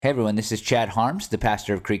Hey everyone, this is Chad Harms, the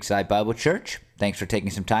pastor of Creekside Bible Church. Thanks for taking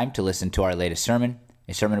some time to listen to our latest sermon,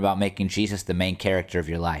 a sermon about making Jesus the main character of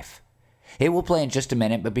your life. It will play in just a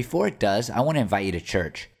minute, but before it does, I want to invite you to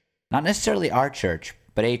church. Not necessarily our church,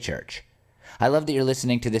 but a church. I love that you're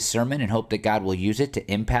listening to this sermon and hope that God will use it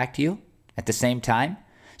to impact you. At the same time,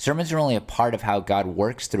 sermons are only a part of how God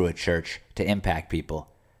works through a church to impact people.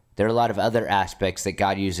 There are a lot of other aspects that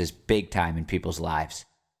God uses big time in people's lives.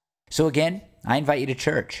 So again, I invite you to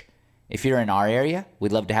church. If you're in our area,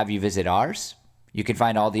 we'd love to have you visit ours. You can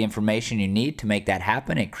find all the information you need to make that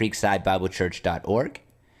happen at creeksidebiblechurch.org.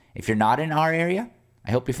 If you're not in our area,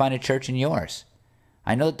 I hope you find a church in yours.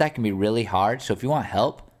 I know that can be really hard, so if you want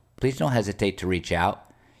help, please don't hesitate to reach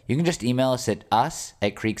out. You can just email us at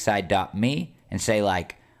us@creekside.me and say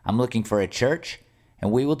I'm looking for a church,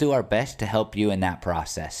 and we will do our best to help you in that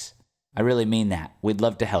process. I really mean that. We'd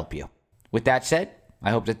love to help you. With that said, I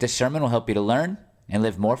hope that this sermon will help you to learn and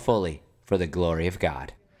live more fully for the glory of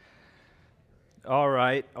God. All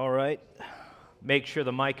right. Make sure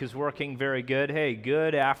the mic is working very good. Hey,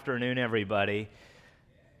 good afternoon, everybody.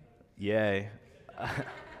 Yay.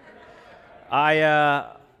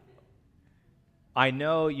 I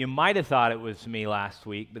know you might have thought it was me last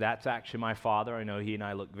week, but that's actually my father. I know he and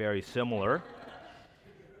I look very similar.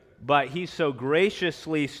 But he so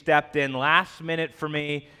graciously stepped in last minute for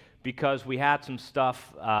me because we had some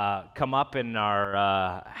stuff come up in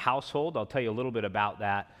our household. I'll tell you a little bit about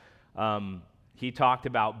that. He talked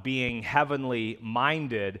about being heavenly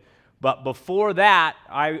minded. But before that,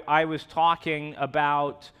 I was talking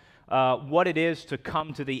about what it is to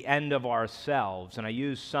come to the end of ourselves. And I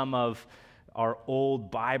used some of our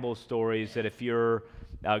old Bible stories that if you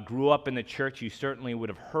grew up in the church, you certainly would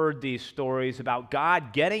have heard these stories about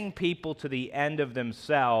God getting people to the end of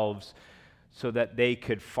themselves so that they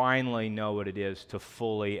could finally know what it is to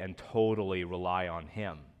fully and totally rely on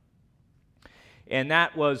Him. And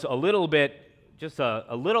that was a little bit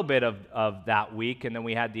of that week, and then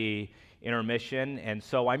we had the intermission, and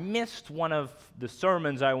so I missed one of the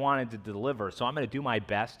sermons I wanted to deliver, so I'm going to do my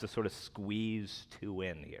best to sort of squeeze two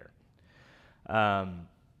in here.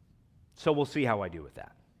 So we'll see how I do with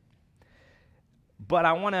that. But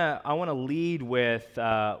I want to lead with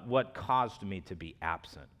what caused me to be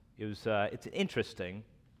absent. It's interesting.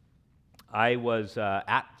 I was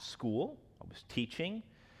at school. I was teaching,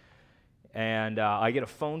 and I get a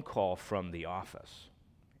phone call from the office.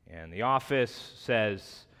 And the office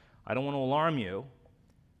says, I don't want to alarm you,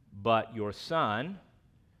 but your son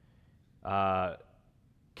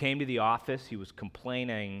came to the office. He was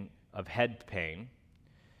complaining of head pain.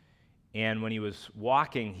 And when he was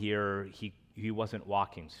walking here, he wasn't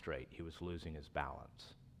walking straight. He was losing his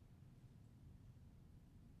balance.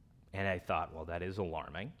 And I thought, well, that is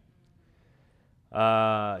alarming.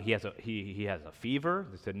 He has a fever.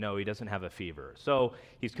 They said, no, he doesn't have a fever. So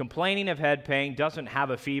he's complaining of head pain, doesn't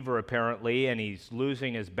have a fever apparently, and he's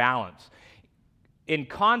losing his balance. In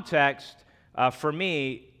context, for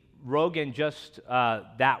me, Rogan just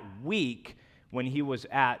that week when he was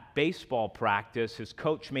at baseball practice, his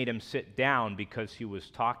coach made him sit down because he was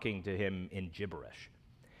talking to him in gibberish.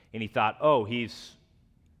 And he thought, oh, he's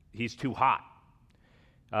too hot.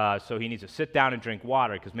 So he needs to sit down and drink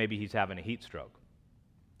water because maybe he's having a heat stroke.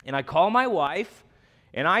 And I call my wife,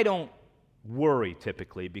 and I don't worry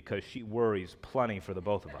typically because she worries plenty for the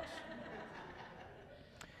both of us.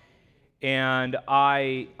 And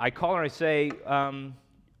I call her and I say,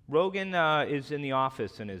 Rogan is in the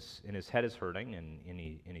office and his head is hurting and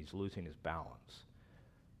he's losing his balance.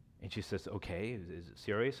 And she says, okay, is it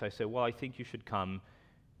serious? I said, well, I think you should come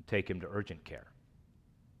and take him to urgent care.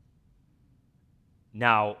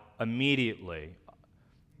 Now, immediately,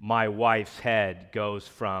 my wife's head goes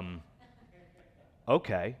from,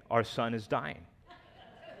 okay, our son is dying.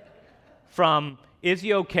 From, is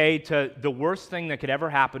he okay, to the worst thing that could ever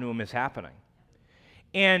happen to him is happening.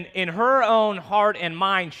 And in her own heart and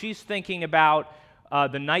mind, she's thinking about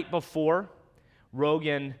the night before.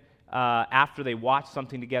 Rogan, after they watched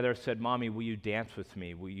something together, said, Mommy, will you dance with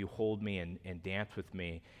me? Will you hold me and dance with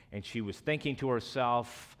me? And she was thinking to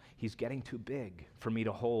herself, he's getting too big for me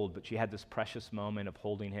to hold, but she had this precious moment of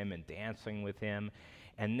holding him and dancing with him.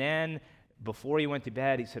 And then, before he went to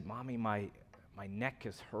bed, he said, Mommy, my neck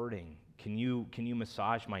is hurting. Can you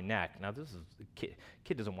massage my neck? Now, this is kid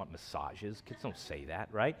doesn't want massages. Kids don't say that,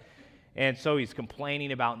 right? And so he's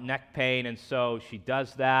complaining about neck pain, and so she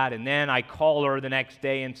does that. And then I call her the next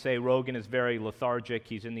day and say, Rogan is very lethargic.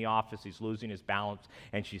 He's in the office. He's losing his balance.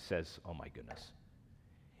 And she says, oh, my goodness.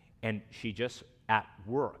 And she just, at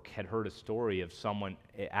work, had heard a story of someone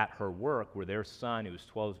at her work where their son, who was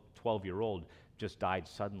 12-year-old, just died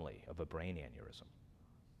suddenly of a brain aneurysm.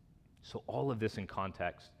 So all of this in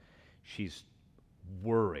context, she's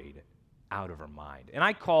worried out of her mind. And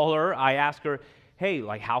I call her, I ask her, hey,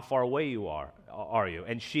 like how far away are you?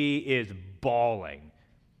 And she is bawling.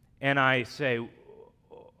 And I say,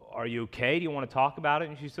 are you okay? Do you want to talk about it?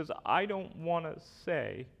 And she says, I don't want to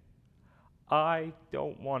say. I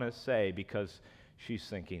don't want to say, because she's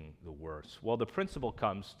thinking the worst. Well, the principal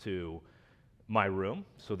comes to my room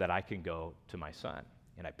so that I can go to my son.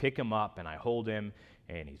 And I pick him up and I hold him,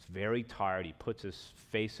 and he's very tired. He puts his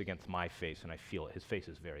face against my face, and I feel it. His face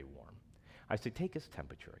is very warm. I say, take his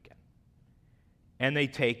temperature again. And they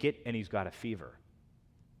take it, and he's got a fever.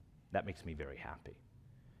 That makes me very happy.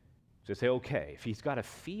 So I say, okay, if he's got a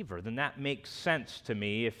fever, then that makes sense to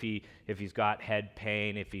me if he's got head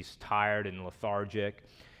pain, if he's tired and lethargic.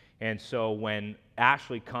 And so when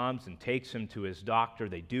Ashley comes and takes him to his doctor,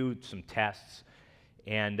 they do some tests,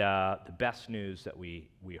 and the best news that we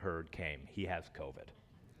heard came. He has COVID.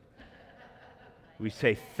 We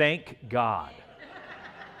say, thank God.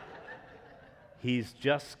 He's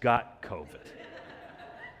just got COVID.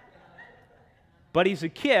 But he's a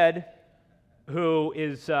kid who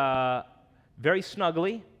is very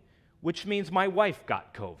snuggly, which means my wife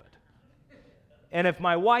got COVID. And if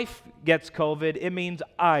my wife gets COVID, it means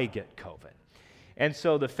I get COVID. And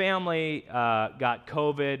so the family got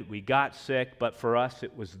COVID, we got sick, but for us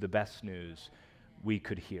it was the best news we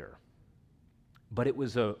could hear. But it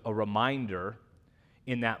was a reminder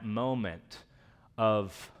in that moment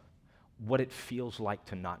of what it feels like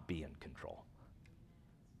to not be in control.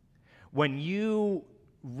 When you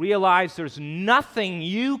realize there's nothing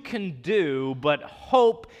you can do but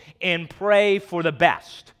hope and pray for the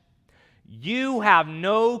best. You have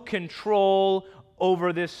no control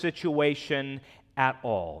over this situation at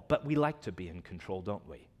all. But we like to be in control, don't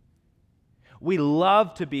we? We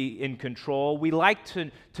love to be in control. We like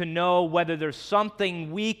to know whether there's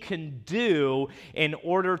something we can do in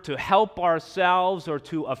order to help ourselves or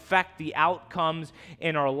to affect the outcomes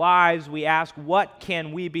in our lives. We ask, what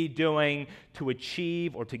can we be doing to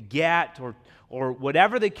achieve or to get or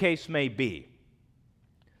whatever the case may be.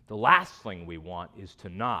 The last thing we want is to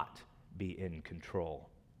not be in control.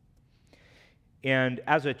 And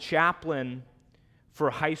as a chaplain for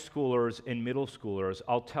high schoolers and middle schoolers,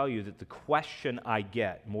 I'll tell you that the question I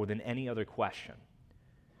get more than any other question,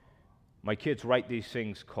 my kids write these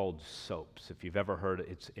things called soaps. If you've ever heard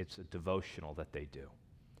it, it's a devotional that they do.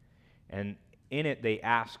 And in it, they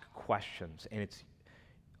ask questions, and it's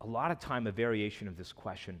a lot of time a variation of this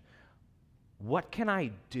question: what can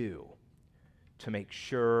I do to make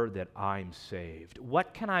sure that I'm saved?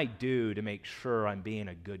 What can I do to make sure I'm being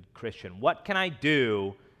a good Christian? What can I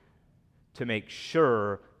do to make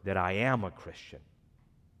sure that I am a Christian?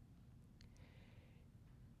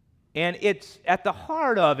 And it's at the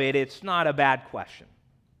heart of it, it's not a bad question,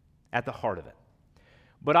 at the heart of it.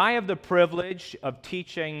 But I have the privilege of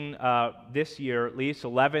teaching this year, at least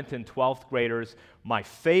 11th and 12th graders, my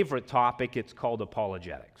favorite topic. It's called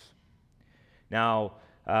apologetics. Now,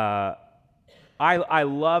 I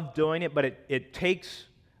love doing it, but it takes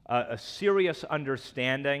a serious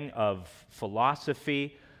understanding of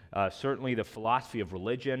philosophy, certainly the philosophy of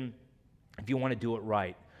religion, if you want to do it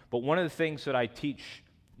right. But one of the things that I teach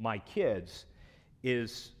my kids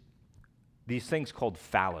is these things called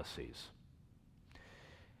fallacies.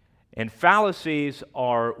 And fallacies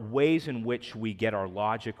are ways in which we get our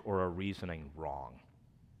logic or our reasoning wrong.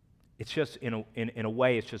 It's just, in a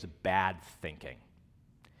way, it's just bad thinking.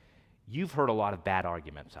 You've heard a lot of bad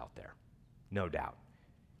arguments out there, no doubt.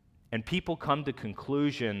 And people come to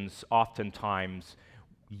conclusions oftentimes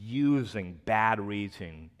using bad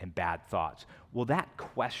reasoning and bad thoughts. Well, that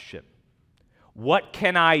question, what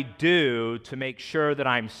can I do to make sure that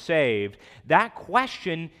I'm saved? That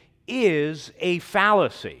question is a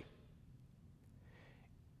fallacy.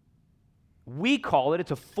 We call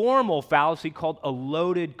it's a formal fallacy called a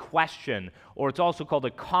loaded question, or it's also called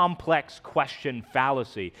a complex question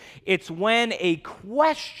fallacy. It's when a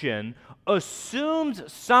question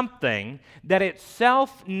assumes something that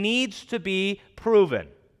itself needs to be proven.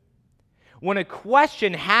 When a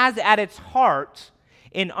question has at its heart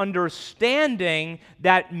an understanding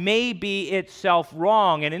that may be itself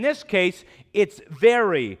wrong, and in this case, it's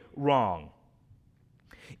very wrong.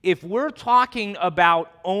 If we're talking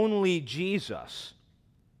about only Jesus,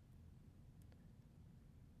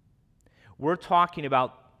 we're talking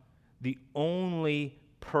about the only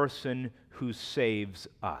person who saves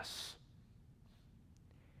us.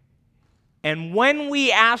 And when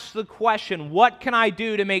we ask the question, what can I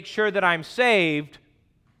do to make sure that I'm saved?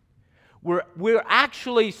 We're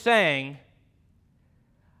actually saying,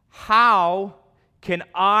 how can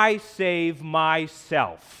I save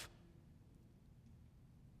myself?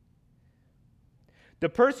 The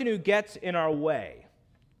person who gets in our way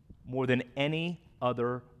more than any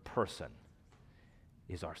other person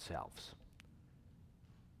is ourselves.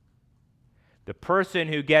 The person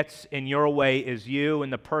who gets in your way is you,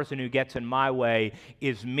 and the person who gets in my way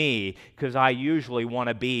is me, because I usually want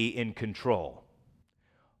to be in control.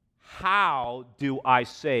 How do I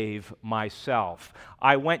save myself?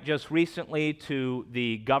 I went just recently to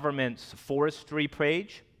the government's forestry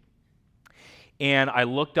page, and I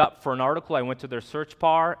looked up for an article. I went to their search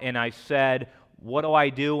bar, and I said, what do I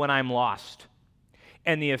do when I'm lost?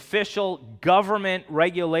 And the official government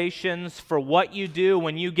regulations for what you do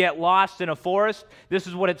when you get lost in a forest, this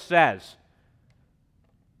is what it says.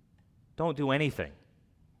 Don't do anything.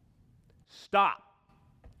 Stop.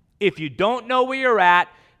 If you don't know where you're at,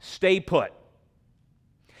 stay put.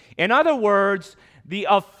 In other words, the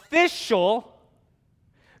official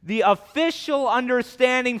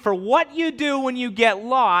understanding for what you do when you get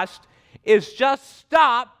lost is just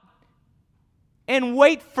stop and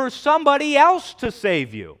wait for somebody else to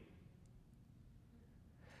save you.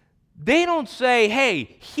 They don't say,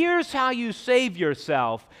 hey, here's how you save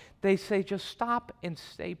yourself. They say, just stop and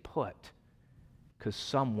stay put, because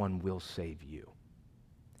someone will save you.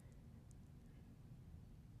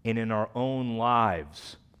 And in our own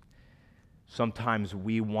lives, sometimes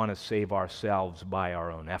we want to save ourselves by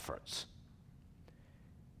our own efforts.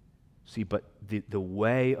 See, but the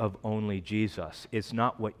way of only Jesus is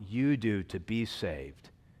not what you do to be saved.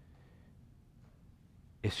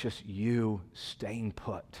 It's just you staying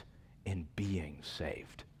put and being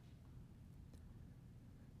saved.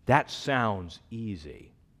 That sounds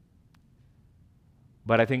easy.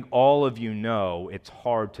 But I think all of you know it's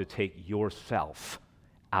hard to take yourself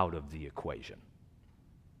out of the equation.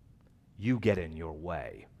 You get in your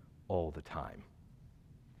way all the time.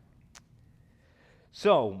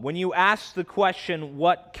 So, when you ask the question,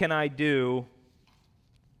 what can I do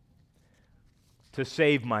to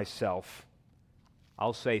save myself?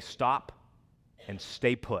 I'll say stop and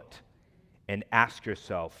stay put and ask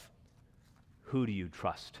yourself, who do you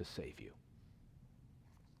trust to save you?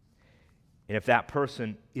 And if that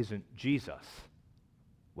person isn't Jesus,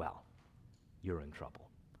 well, you're in trouble.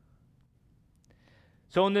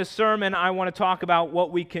 So in this sermon, I want to talk about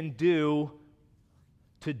what we can do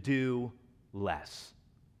to do less.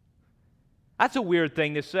 That's a weird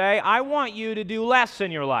thing to say. I want you to do less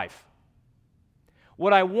in your life.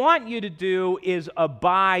 What I want you to do is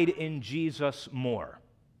abide in Jesus more.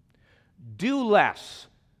 Do less,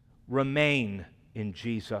 remain in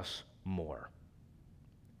Jesus more.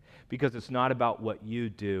 Because it's not about what you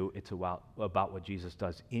do, it's about what Jesus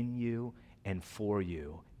does in you and for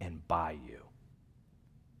you and by you.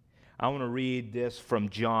 I want to read this from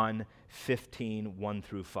John 15, 1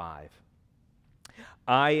 through 5.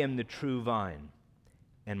 I am the true vine,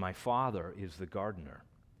 and my Father is the gardener.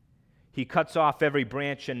 He cuts off every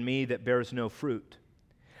branch in me that bears no fruit,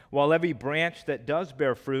 while every branch that does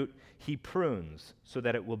bear fruit, he prunes so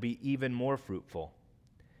that it will be even more fruitful.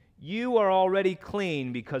 You are already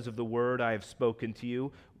clean because of the word I have spoken to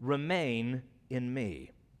you. Remain in me,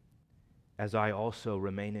 as I also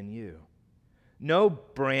remain in you. No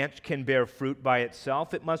branch can bear fruit by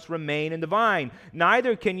itself. It must remain in the vine.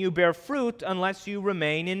 Neither can you bear fruit unless you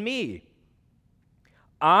remain in me.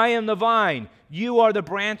 I am the vine. You are the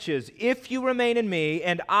branches. If you remain in me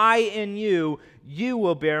and I in you, you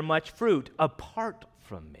will bear much fruit. Apart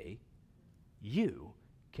from me, you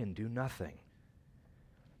can do nothing.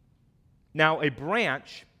 Now, a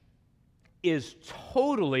branch is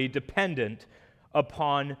totally dependent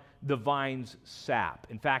upon the vine's sap.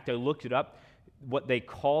 In fact, I looked it up. What they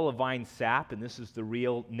call a vine sap, and this is the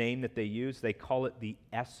real name that they use, they call it the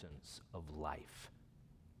essence of life.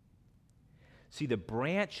 See, the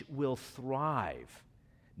branch will thrive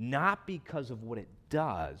not because of what it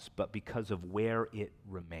does, but because of where it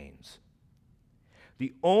remains.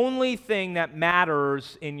 The only thing that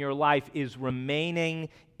matters in your life is remaining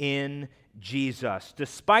in Jesus.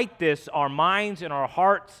 Despite this, our minds and our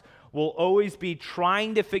hearts will always be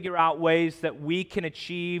trying to figure out ways that we can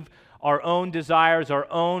achieve our own desires, our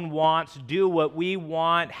own wants, do what we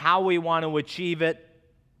want, how we want to achieve it.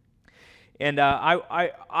 And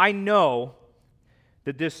I know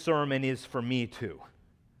that this sermon is for me too.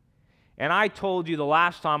 And I told you the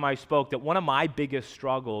last time I spoke that one of my biggest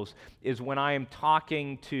struggles is when I am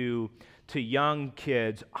talking to young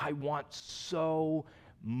kids, I want so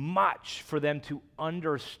much for them to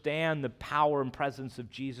understand the power and presence of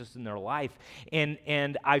Jesus in their life. And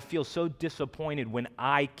I feel so disappointed when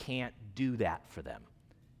I can't do that for them.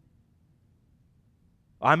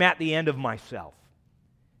 I'm at the end of myself.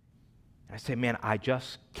 I say, man, I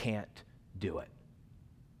just can't do it.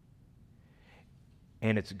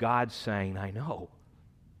 And it's God saying, I know.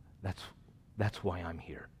 That's why I'm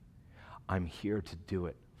here. I'm here to do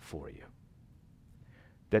it for you.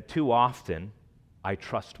 That too often I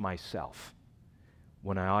trust myself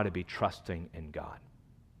when I ought to be trusting in God.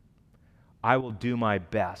 I will do my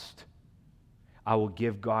best. I will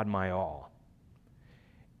give God my all.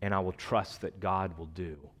 And I will trust that God will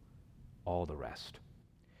do all the rest.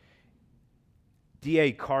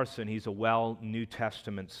 D.A. Carson, he's a New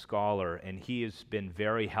Testament scholar, and he has been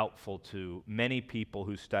very helpful to many people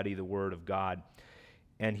who study the Word of God.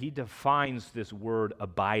 And he defines this word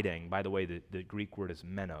abiding. By the way, the Greek word is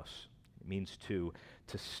menos. It means to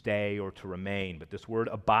stay or to remain. But this word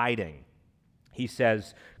abiding, he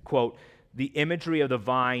says, quote, "The imagery of the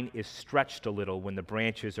vine is stretched a little when the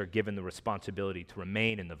branches are given the responsibility to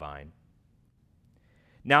remain in the vine.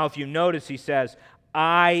 Now, if you notice, he says,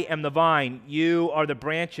 I am the vine, you are the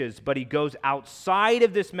branches." But he goes outside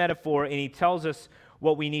of this metaphor and he tells us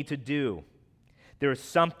what we need to do. There is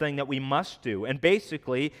something that we must do. And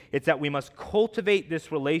basically, it's that we must cultivate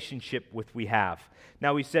this relationship which we have.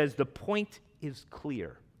 Now, he says the point is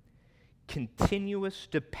clear. Continuous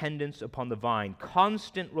dependence upon the vine,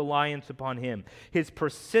 constant reliance upon him, his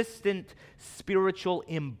persistent spiritual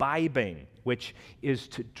imbibing, which is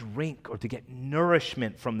to drink or to get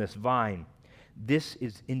nourishment from this vine. This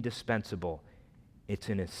is indispensable. It's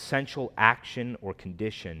an essential action or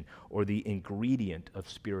condition or the ingredient of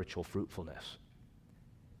spiritual fruitfulness.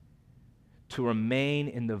 To remain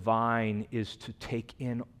in the vine is to take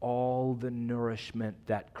in all the nourishment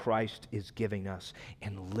that Christ is giving us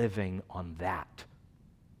and living on that.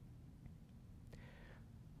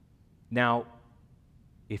 Now,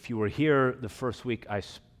 if you were here the first week I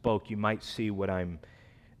spoke, you might see what I'm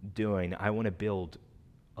doing. I want to build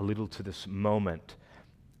a little to this moment.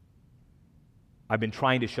 I've been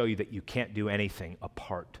trying to show you that you can't do anything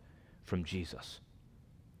apart from Jesus.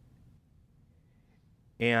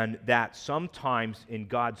 And that sometimes in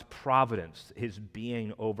God's providence, his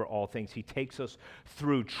being over all things, he takes us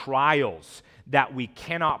through trials that we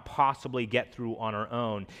cannot possibly get through on our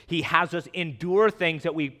own. He has us endure things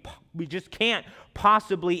that we just can't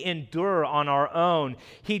possibly endure on our own.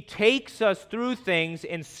 He takes us through things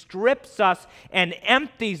and strips us and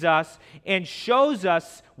empties us and shows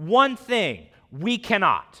us one thing: we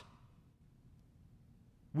cannot.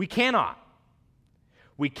 We cannot.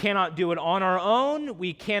 We cannot do it on our own.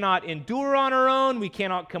 We cannot endure on our own. We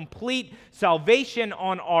cannot complete salvation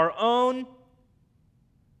on our own.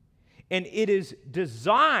 And it is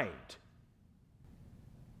designed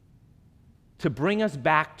to bring us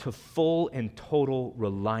back to full and total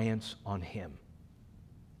reliance on him.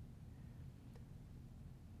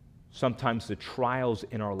 Sometimes the trials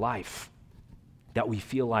in our life that we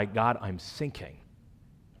feel like, God, I'm sinking,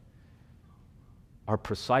 are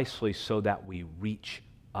precisely so that we reach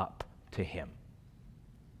up to him.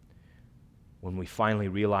 When we finally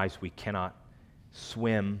realize we cannot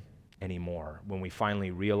swim anymore, when we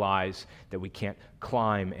finally realize that we can't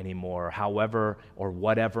climb anymore, however or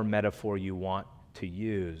whatever metaphor you want to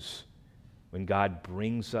use, when God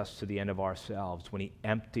brings us to the end of ourselves, when he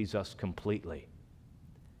empties us completely,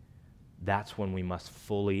 that's when we must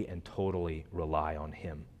fully and totally rely on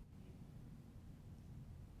him.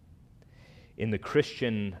 In the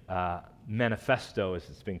Christian manifesto, as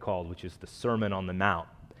it's been called, which is the Sermon on the Mount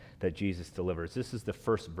that Jesus delivers, this is the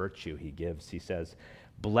first virtue he gives. He says,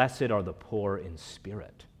 "Blessed are the poor in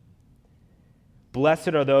spirit." Blessed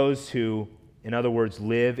are those who, in other words,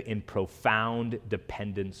 live in profound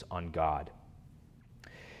dependence on God.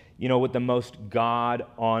 You know what the most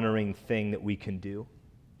God-honoring thing that we can do?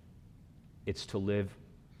 It's to live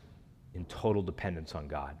in total dependence on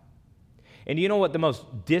God. And you know what the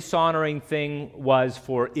most dishonoring thing was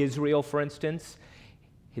for Israel, for instance?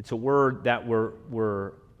 It's a word that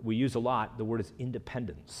we use a lot. The word is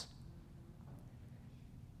independence.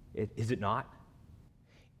 Is it not?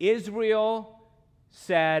 Israel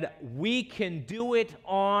said, we can do it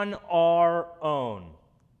on our own.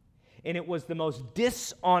 And it was the most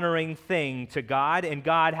dishonoring thing to God, and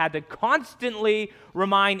God had to constantly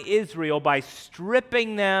remind Israel by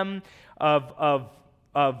stripping them of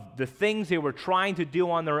the things they were trying to do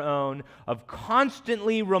on their own, of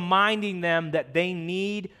constantly reminding them that they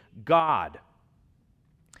need God.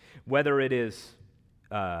 Whether it is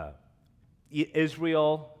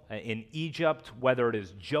Israel in Egypt, whether it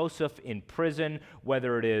is Joseph in prison,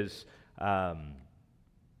 whether it is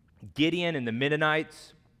Gideon and the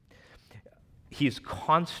Midianites, he's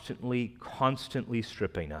constantly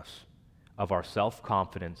stripping us of our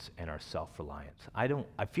self-confidence and our self-reliance.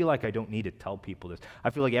 I feel like I don't need to tell people this. I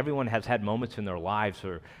feel like everyone has had moments in their lives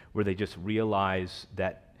where they just realize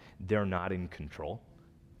that they're not in control.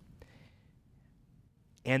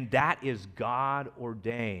 And that is God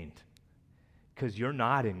ordained because you're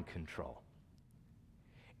not in control.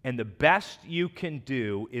 And the best you can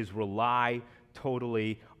do is rely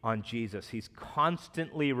totally on Jesus. He's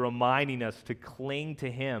constantly reminding us to cling to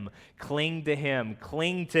Him, cling to Him,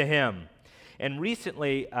 cling to Him. And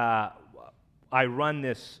recently, I run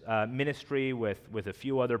this ministry with a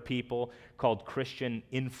few other people called Christian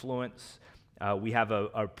Influence. We have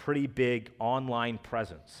a pretty big online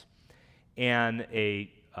presence. And a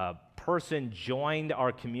person joined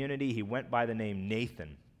our community. He went by the name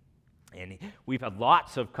Nathan. And we've had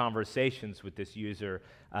lots of conversations with this user,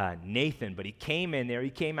 Nathan, but he came in there, he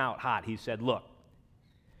came out hot. He said, look,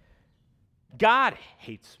 God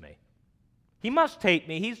hates me. He must hate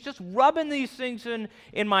me. He's just rubbing these things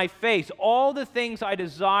in my face, all the things I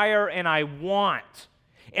desire and I want,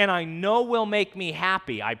 and I know will make me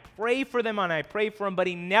happy. I pray for them and I pray for him, but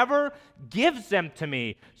he never gives them to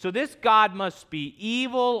me. So this God must be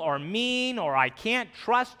evil or mean, or I can't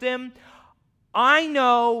trust him. I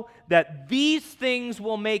know that these things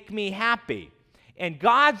will make me happy, and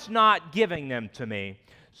God's not giving them to me,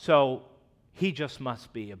 so he just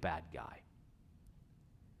must be a bad guy.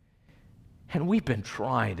 And we've been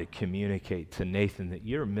trying to communicate to Nathan that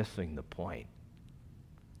you're missing the point.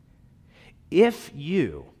 If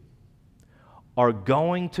you are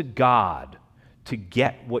going to God to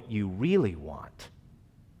get what you really want,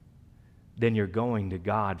 then you're going to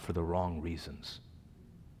God for the wrong reasons.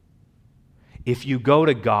 If you go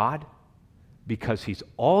to God because he's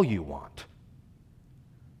all you want,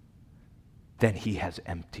 then he has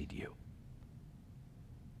emptied you.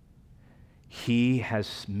 He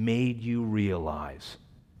has made you realize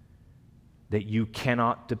that you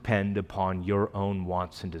cannot depend upon your own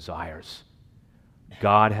wants and desires.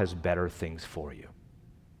 God has better things for you.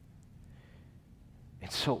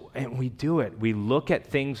 And we do it. We look at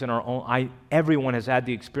things in our own. Everyone has had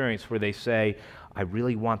the experience where they say, I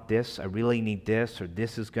really want this, I really need this, or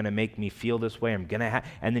this is going to make me feel this way, and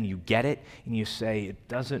then you get it, and you say, it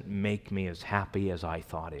doesn't make me as happy as I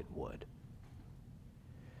thought it would.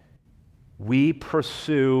 We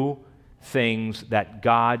pursue things that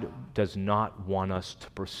God does not want us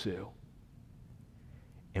to pursue.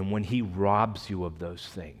 And when he robs you of those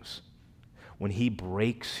things, when he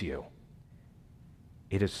breaks you,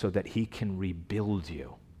 it is so that he can rebuild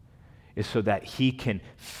you. It's so that he can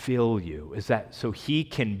fill you. Is that so he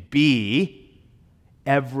can be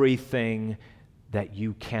everything that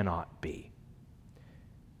you cannot be.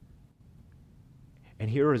 And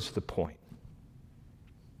here is the point.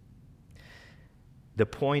 The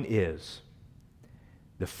point is,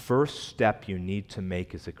 the first step you need to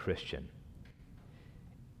make as a Christian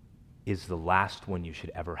is the last one you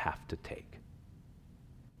should ever have to take.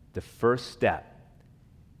 The first step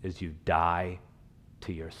is you die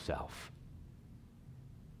to yourself.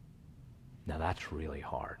 Now that's really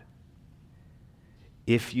hard.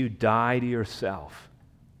 If you die to yourself,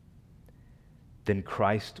 then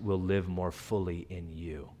Christ will live more fully in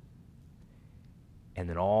you. And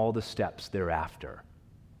then all the steps thereafter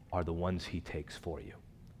are the ones he takes for you.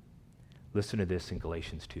 Listen to this in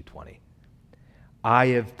Galatians 2:20. I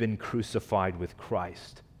have been crucified with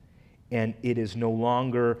Christ, and it is no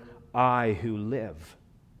longer I who live,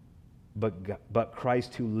 but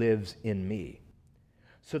Christ who lives in me.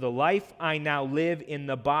 So the life I now live in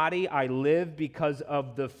the body, I live because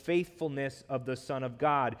of the faithfulness of the Son of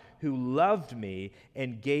God, who loved me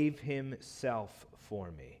and gave himself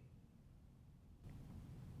for me.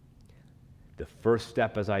 The first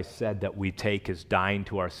step, as I said, that we take is dying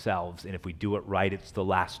to ourselves, and if we do it right, it's the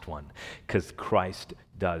last one, because Christ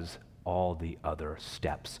does all the other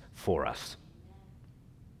steps for us.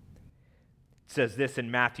 It says this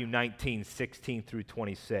in Matthew 19:16 through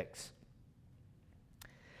 26.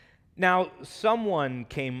 Now, someone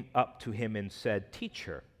came up to him and said,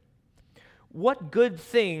 Teacher, what good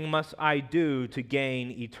thing must I do to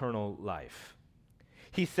gain eternal life?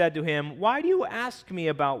 He said to him, Why do you ask me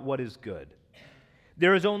about what is good?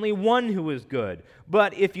 There is only one who is good.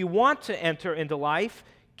 But if you want to enter into life,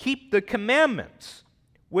 keep the commandments.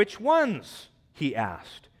 Which ones? He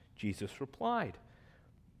asked. Jesus replied,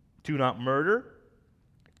 Do not murder,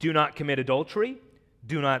 do not commit adultery,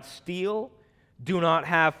 do not steal, do not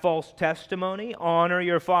have false testimony, honor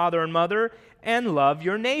your father and mother, and love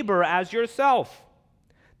your neighbor as yourself.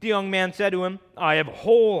 The young man said to him, I have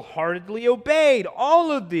wholeheartedly obeyed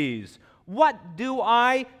all of these. What do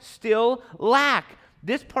I still lack?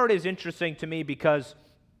 This part is interesting to me because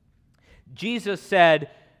Jesus said,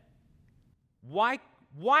 why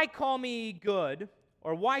call me good,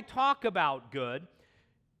 or why talk about good?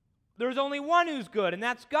 There's only one who's good, and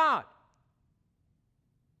that's God.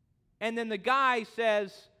 And then the guy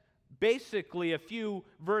says, basically a few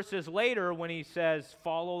verses later when he says,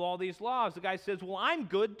 follow all these laws, the guy says, well, I'm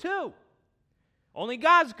good too. Only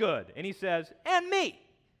God's good. And he says, and me.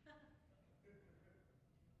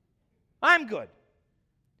 I'm good.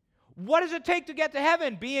 What does it take to get to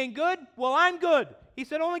heaven? Being good? Well, I'm good. He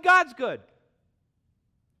said, only God's good.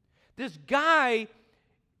 This guy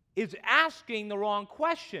is asking the wrong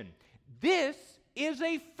question. This is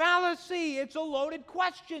a fallacy. It's a loaded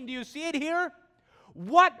question. Do you see it here?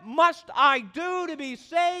 What must I do to be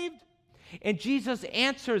saved? And Jesus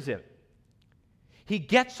answers it. He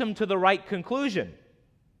gets him to the right conclusion.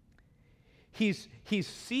 He's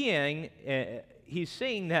seeing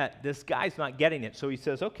that this guy's not getting it. So he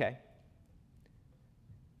says, okay,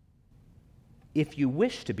 if you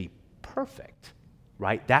wish to be perfect,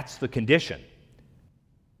 right? That's the condition.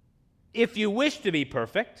 If you wish to be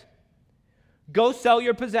perfect, go sell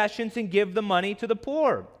your possessions and give the money to the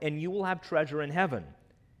poor, and you will have treasure in heaven.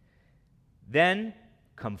 Then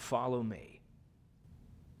come follow me.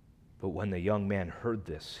 But when the young man heard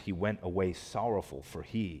this, he went away sorrowful, for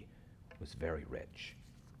he was very rich.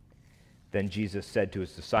 Then Jesus said to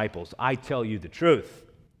his disciples, I tell you the truth.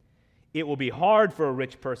 It will be hard for a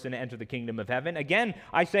rich person to enter the kingdom of heaven. Again,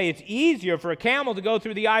 I say it's easier for a camel to go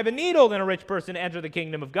through the eye of a needle than a rich person to enter the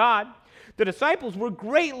kingdom of God. The disciples were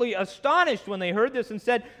greatly astonished when they heard this and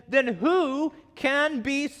said, then who can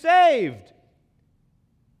be saved?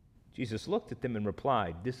 Jesus looked at them and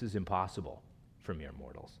replied, this is impossible for mere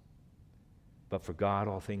mortals, but for God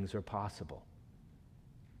all things are possible.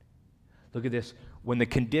 Look at this. When the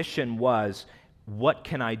condition was, what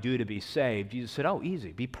can I do to be saved? Jesus said, oh,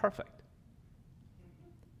 easy, be perfect.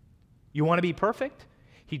 You want to be perfect?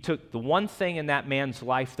 He took the one thing in that man's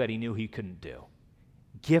life that he knew he couldn't do.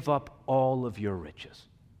 Give up all of your riches.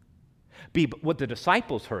 What the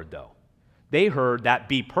disciples heard, though, they heard that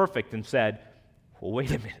be perfect and said, well,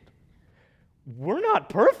 wait a minute. We're not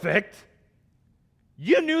perfect.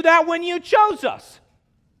 You knew that when you chose us.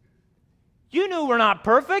 You knew we're not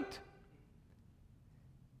perfect.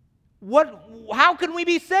 How can we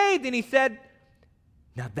be saved? And he said,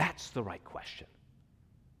 now that's the right question.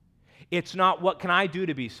 It's not what can I do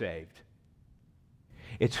to be saved.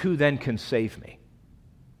 It's who then can save me.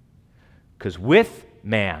 Because with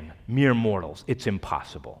man, mere mortals, it's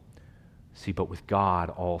impossible. See, but with God,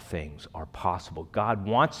 all things are possible. God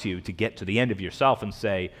wants you to get to the end of yourself and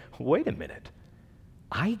say, wait a minute,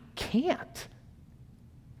 I can't.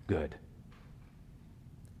 Good.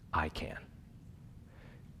 I can.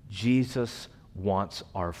 Jesus wants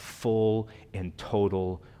our full and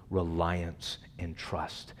total reliance and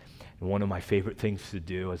trust. And one of my favorite things to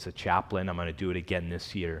do as a chaplain, I'm going to do it again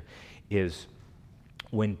this year, is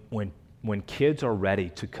when kids are ready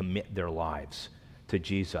to commit their lives to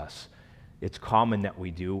Jesus, it's common that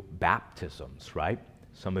we do baptisms, right?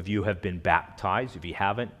 Some of you have been baptized. If you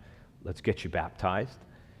haven't, let's get you baptized.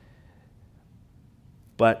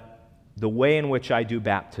 But the way in which I do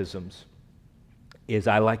baptisms is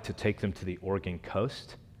I like to take them to the Oregon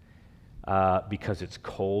coast because it's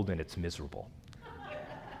cold and it's miserable.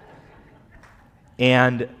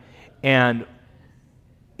 And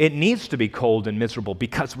it needs to be cold and miserable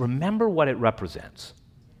because remember what it represents.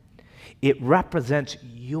 It represents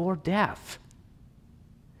your death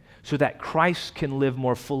so that Christ can live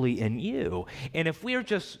more fully in you. And if we're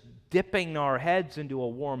just dipping our heads into a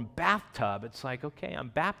warm bathtub, it's like, okay, I'm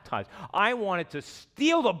baptized. I want it to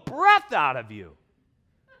steal the breath out of you.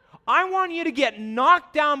 I want you to get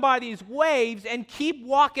knocked down by these waves and keep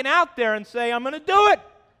walking out there and say, I'm going to do it.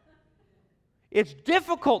 It's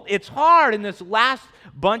difficult. It's hard. And this last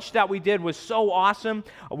bunch that we did was so awesome.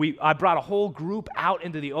 I brought a whole group out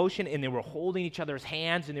into the ocean, and they were holding each other's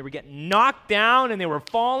hands, and they were getting knocked down, and they were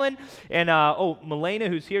falling. And, Milena,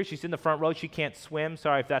 who's here, she's in the front row. She can't swim.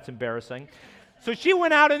 Sorry if that's embarrassing. So she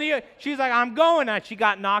went out in she's like, I'm going. And she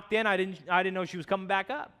got knocked in. I didn't know she was coming back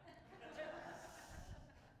up.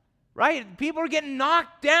 Right? People are getting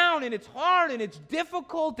knocked down, and it's hard, and it's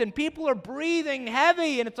difficult, and people are breathing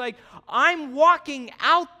heavy, and it's like, I'm walking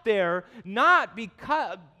out there not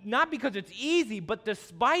because it's easy, but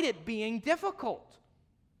despite it being difficult.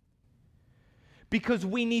 Because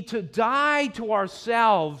we need to die to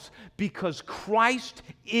ourselves because Christ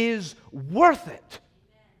is worth it.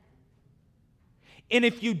 And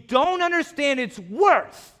if you don't understand its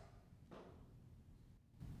worth,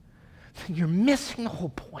 then you're missing the whole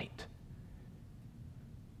point.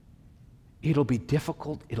 It'll be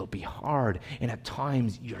difficult, it'll be hard, and at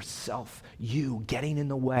times you getting in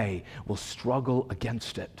the way, will struggle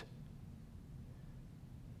against it.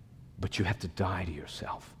 But you have to die to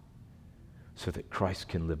yourself so that Christ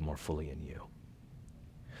can live more fully in you.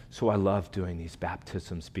 So I love doing these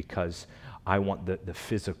baptisms because I want the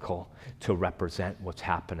physical to represent what's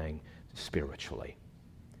happening spiritually.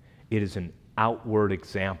 It is an outward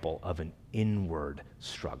example of an inward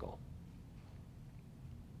struggle.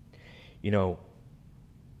 You know,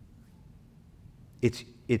 I'm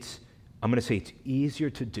going to say it's easier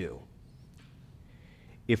to do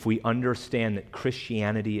if we understand that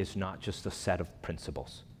Christianity is not just a set of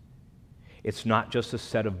principles. It's not just a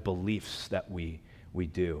set of beliefs that we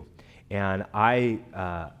do. And I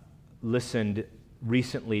listened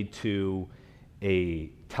recently to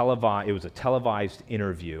it was a televised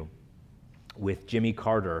interview with Jimmy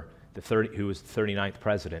Carter, who was the 39th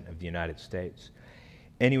president of the United States.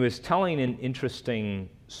 And he was telling an interesting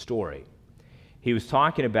story. He was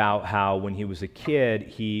talking about how when he was a kid,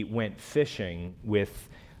 he went fishing with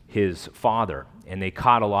his father, and they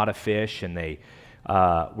caught a lot of fish, and they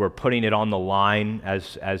were putting it on the line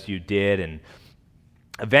as you did, and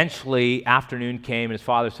eventually afternoon came, and his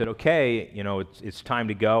father said, okay, it's time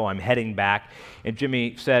to go, I'm heading back. And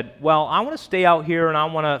Jimmy said, well, I want to stay out here and I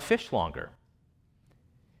want to fish longer.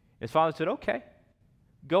 His father said, okay,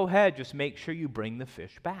 go ahead, just make sure you bring the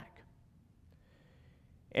fish back.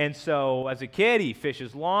 And so as a kid, he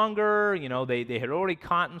fishes longer, they had already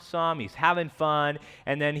caught him some, he's having fun,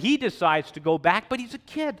 and then he decides to go back, but he's a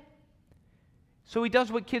kid. So he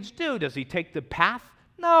does what kids do. Does he take the path?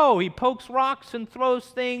 No, he pokes rocks and throws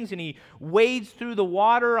things, and he wades through the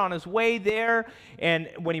water on his way there, and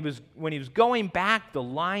when he was going back, the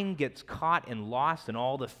line gets caught and lost, and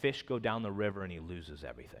all the fish go down the river, and he loses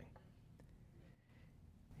everything.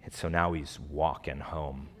 And so now he's walking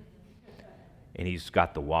home. And he's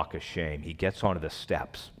got the walk of shame. He gets onto the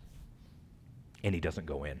steps, and he doesn't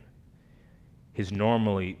go in. His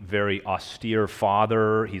normally very austere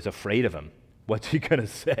father, he's afraid of him. What's he going to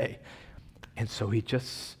say? And so he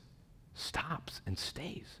just stops and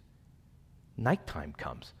stays. Nighttime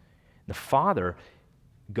comes. The father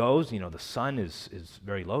goes, the sun is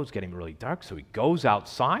very low, it's getting really dark, so he goes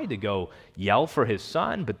outside to go yell for his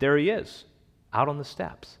son, but there he is, out on the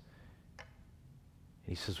steps. And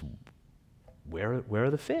he says, Where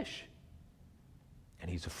are the fish? And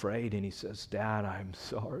he's afraid, and he says, Dad, I'm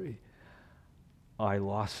sorry. I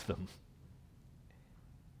lost them.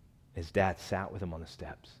 His dad sat with him on the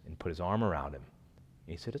steps and put his arm around him.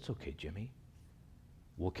 And he said, it's okay, Jimmy.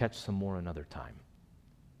 We'll catch some more another time.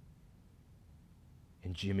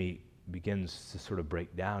 And Jimmy begins to sort of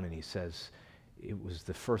break down, and he says, it was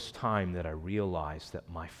the first time that I realized that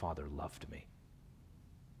my father loved me.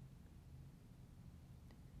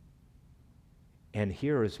 And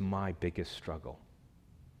here is my biggest struggle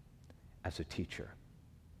as a teacher.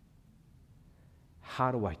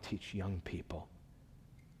 How do I teach young people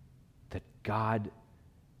that God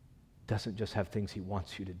doesn't just have things he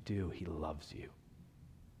wants you to do, he loves you?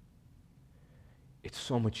 It's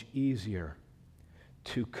so much easier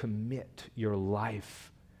to commit your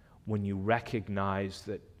life when you recognize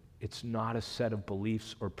that it's not a set of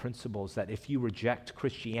beliefs or principles, that if you reject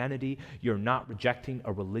Christianity, you're not rejecting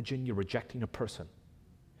a religion, you're rejecting a person.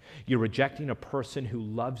 You're rejecting a person who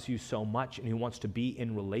loves you so much and who wants to be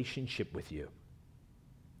in relationship with you.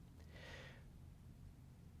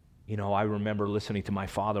 I remember listening to my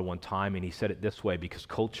father one time, and he said it this way, because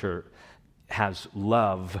culture has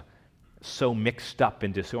love so mixed up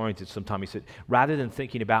and disoriented sometimes. He said, rather than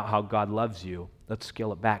thinking about how God loves you, let's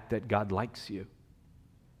scale it back that God likes you.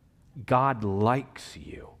 God likes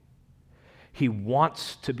you. He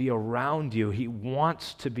wants to be around you. He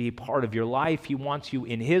wants to be part of your life. He wants you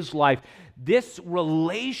in his life. This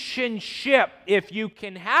relationship, if you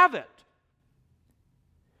can have it,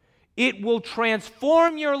 it will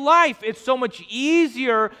transform your life. It's so much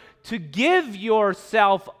easier to give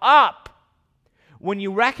yourself up when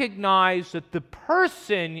you recognize that the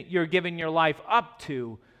person you're giving your life up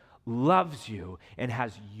to loves you and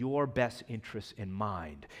has your best interests in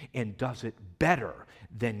mind and does it better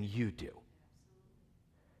than you do.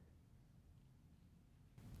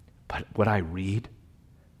 But what I read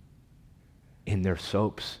in their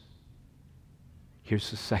soaps, here's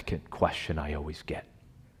the second question I always get.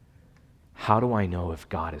 How do I know if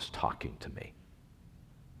God is talking to me?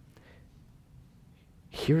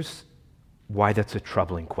 Here's why that's a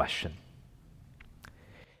troubling question.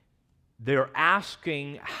 They're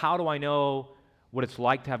asking, how do I know what it's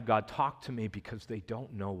like to have God talk to me? Because they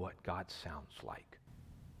don't know what God sounds like.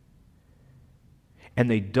 And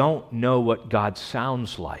they don't know what God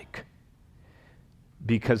sounds like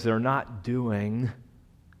because they're not doing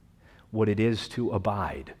what it is to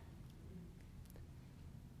abide.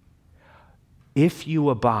 If you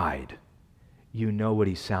abide, you know what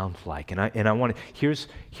he sounds like. And I want to,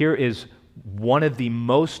 here is one of the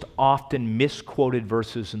most often misquoted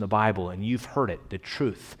verses in the Bible, and you've heard it, the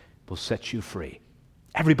truth will set you free.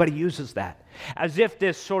 Everybody uses that as if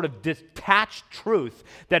this sort of detached truth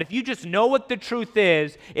that if you just know what the truth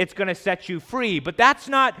is, it's going to set you free. But that's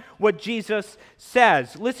not what Jesus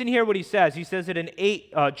says. Listen here what he says. He says it in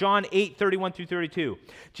John 8:31 through 32.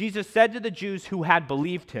 Jesus said to the Jews who had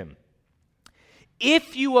believed him,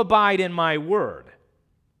 "If you abide in my word,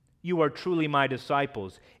 you are truly my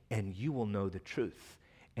disciples, and you will know the truth,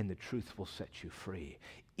 and the truth will set you free.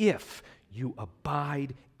 If you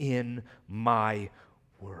abide in my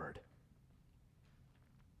word."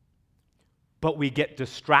 But we get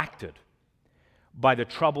distracted by the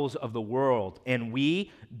troubles of the world, and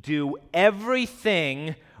we do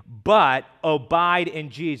everything but abide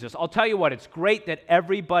in Jesus. I'll tell you what, it's great that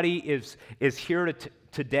everybody is here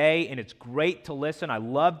today, and it's great to listen. I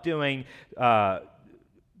love doing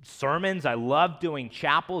sermons. I love doing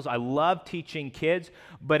chapels. I love teaching kids.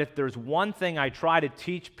 But if there's one thing I try to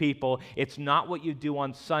teach people, it's not what you do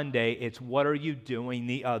on Sunday. It's what are you doing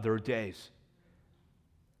the other days?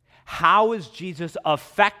 How is Jesus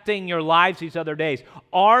affecting your lives these other days?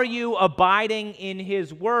 Are you abiding in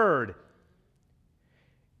his word?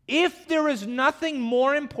 If there is nothing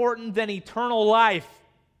more important than eternal life,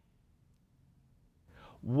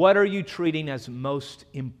 what are you treating as most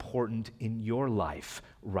important in your life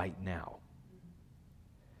right now?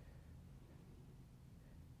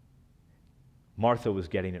 Martha was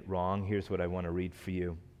getting it wrong. Here's what I want to read for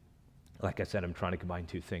you. Like I said, I'm trying to combine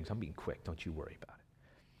two things. I'm being quick. Don't you worry about it.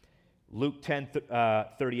 Luke 10,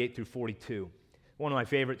 38 through 42. One of my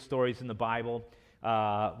favorite stories in the Bible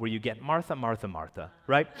where you get Martha, Martha, Martha,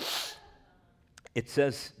 right? It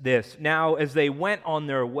says this, "Now as they went on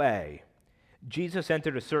their way, Jesus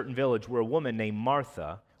entered a certain village where a woman named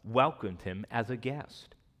Martha welcomed him as a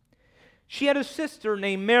guest. She had a sister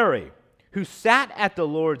named Mary who sat at the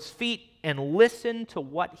Lord's feet and listened to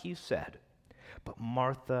what he said. But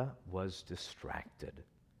Martha was distracted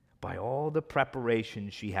by all the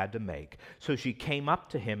preparations she had to make. So she came up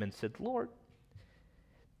to him and said, 'Lord,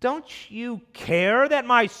 don't you care that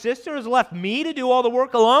my sister has left me to do all the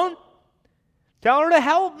work alone? Tell her to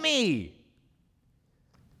help me.'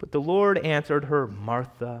 But the Lord answered her,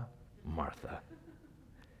 'Martha, Martha,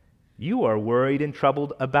 you are worried and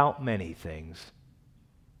troubled about many things,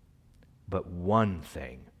 but one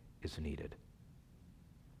thing is needed.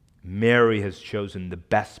 Mary has chosen the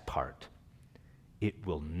best part. It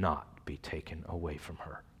will not be taken away from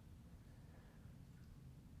her.'"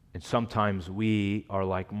 And sometimes we are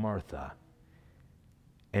like Martha,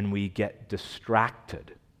 and we get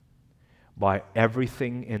distracted by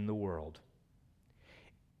everything in the world.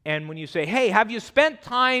 And when you say, "Hey, have you spent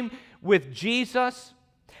time with Jesus?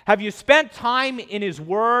 Have you spent time in his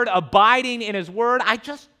word, abiding in his word?" "I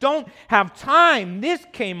just don't have time. This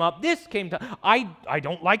came up, this came to, I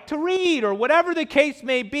don't like to read," or whatever the case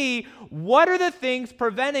may be. What are the things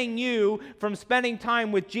preventing you from spending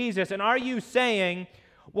time with Jesus? And are you saying,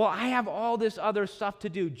 "Well, I have all this other stuff to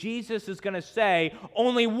do"? Jesus is going to say,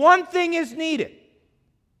 only one thing is needed.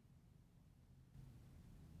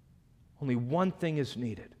 Only one thing is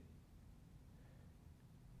needed.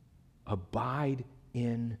 Abide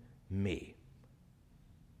in me.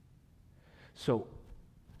 So,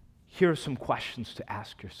 here are some questions to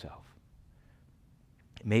ask yourself.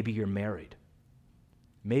 Maybe you're married.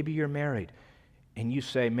 Maybe you're married, and you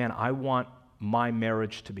say, "Man, I want my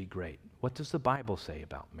marriage to be great." What does the Bible say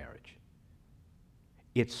about marriage?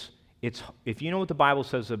 It's if you know what the Bible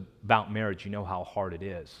says about marriage, you know how hard it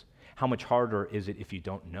is. How much harder is it if you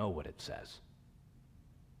don't know what it says?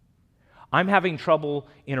 I'm having trouble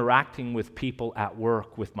interacting with people at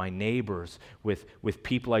work, with my neighbors, with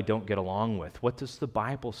people I don't get along with. What does the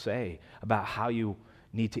Bible say about how you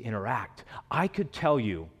need to interact? I could tell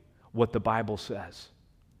you what the Bible says,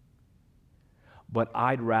 but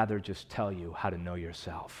I'd rather just tell you how to know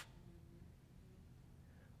yourself.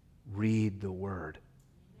 Read the Word.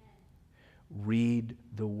 Read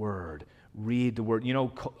the Word. Read the Word. You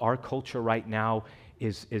know, our culture right now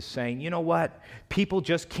is saying, "You know what? People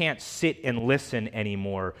just can't sit and listen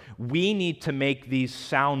anymore. We need to make these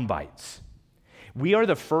sound bites." We are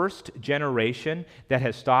the first generation that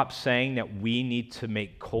has stopped saying that we need to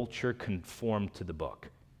make culture conform to the book.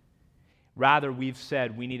 Rather, we've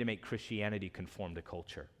said we need to make Christianity conform to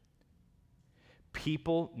culture.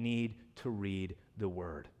 People need to read the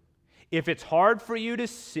Word. If it's hard for you to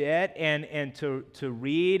sit and to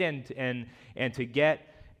read and to get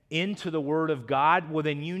into the Word of God, well,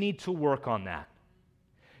 then you need to work on that.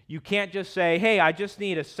 You can't just say, "Hey, I just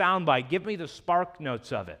need a soundbite. Give me the spark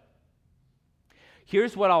notes of it."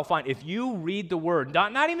 Here's what I'll find. If you read the Word,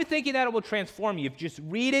 not even thinking that it will transform you, if you just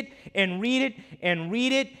read it and read it and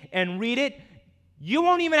read it and read it, you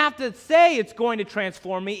won't even have to say it's going to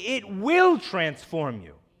transform me. It will transform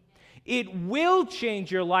you. It will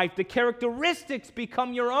change your life. The characteristics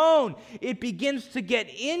become your own. It begins to get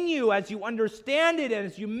in you as you understand it and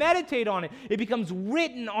as you meditate on it. It becomes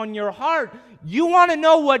written on your heart. You want to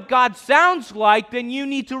know what God sounds like, then you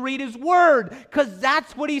need to read His Word, because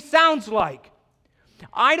that's what He sounds like.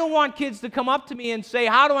 I don't want kids to come up to me and say,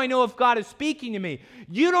 how do I know if God is speaking to me?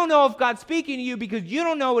 You don't know if God's speaking to you because you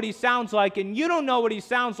don't know what He sounds like, and you don't know what He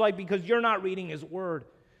sounds like because you're not reading His Word.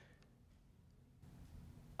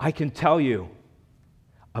 I can tell you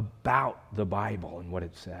about the Bible and what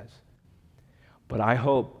it says. But I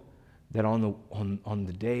hope that on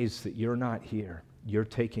the days that you're not here, you're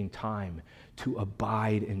taking time to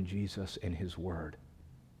abide in Jesus and His Word.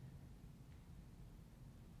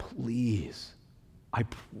 Please, I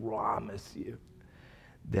promise you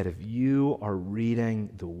that if you are reading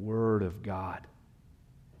the Word of God,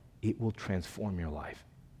 it will transform your life.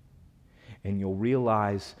 And you'll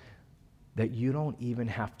realize that you don't even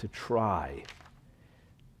have to try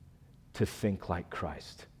to think like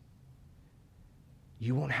Christ.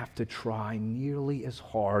 You won't have to try nearly as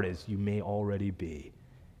hard as you may already be,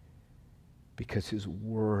 because His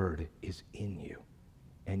Word is in you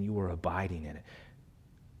and you are abiding in it.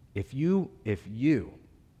 If you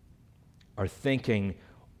are thinking,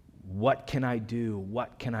 what can I do?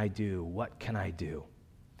 What can I do? What can I do?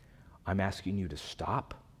 I'm asking you to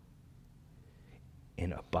stop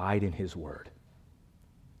and abide in His Word.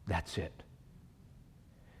 That's it.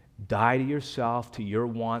 Die to yourself, to your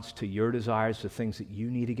wants, to your desires, to things that you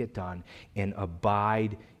need to get done, and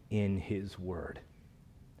abide in His Word.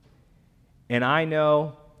 And I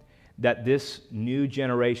know that this new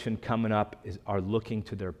generation coming up are looking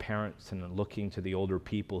to their parents and looking to the older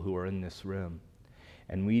people who are in this room.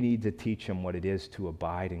 And we need to teach them what it is to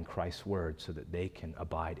abide in Christ's Word so that they can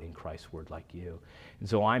abide in Christ's Word like you. And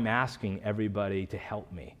so I'm asking everybody to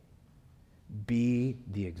help me. Be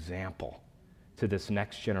the example to this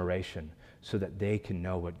next generation so that they can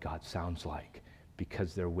know what God sounds like,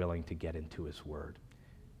 because they're willing to get into His Word.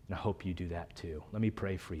 And I hope you do that too. Let me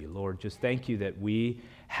pray for you. Lord, just thank you that we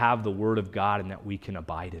have the Word of God and that we can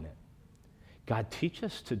abide in it. God, teach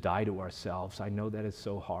us to die to ourselves. I know that is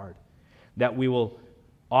so hard. That we will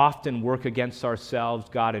often work against ourselves,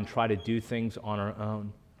 God, and try to do things on our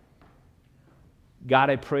own. God,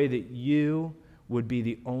 I pray that you would be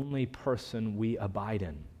the only person we abide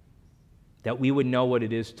in. That we would know what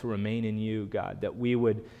it is to remain in you, God. That we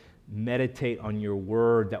would meditate on your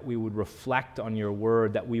word, that we would reflect on your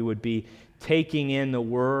word, that we would be taking in the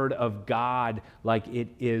word of God like it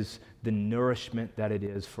is the nourishment that it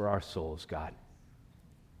is for our souls, God.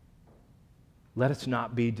 Let us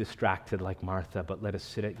not be distracted like Martha, but let us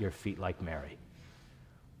sit at your feet like Mary.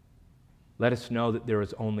 Let us know that there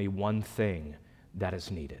is only one thing that is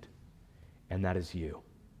needed, and that is you.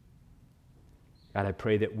 God, I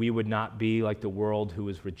pray that we would not be like the world who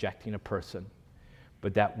is rejecting a person,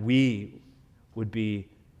 but that we would be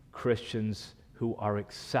Christians who are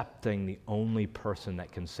accepting the only person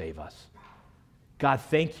that can save us. God,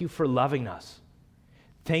 thank you for loving us.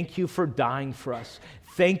 Thank you for dying for us.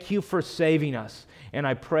 Thank you for saving us. And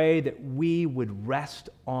I pray that we would rest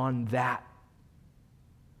on that.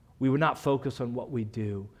 We would not focus on what we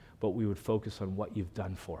do, but we would focus on what you've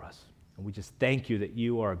done for us. And we just thank you that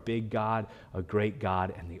you are a big God, a great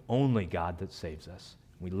God, and the only God that saves us.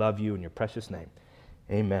 We love you in your precious name.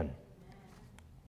 Amen.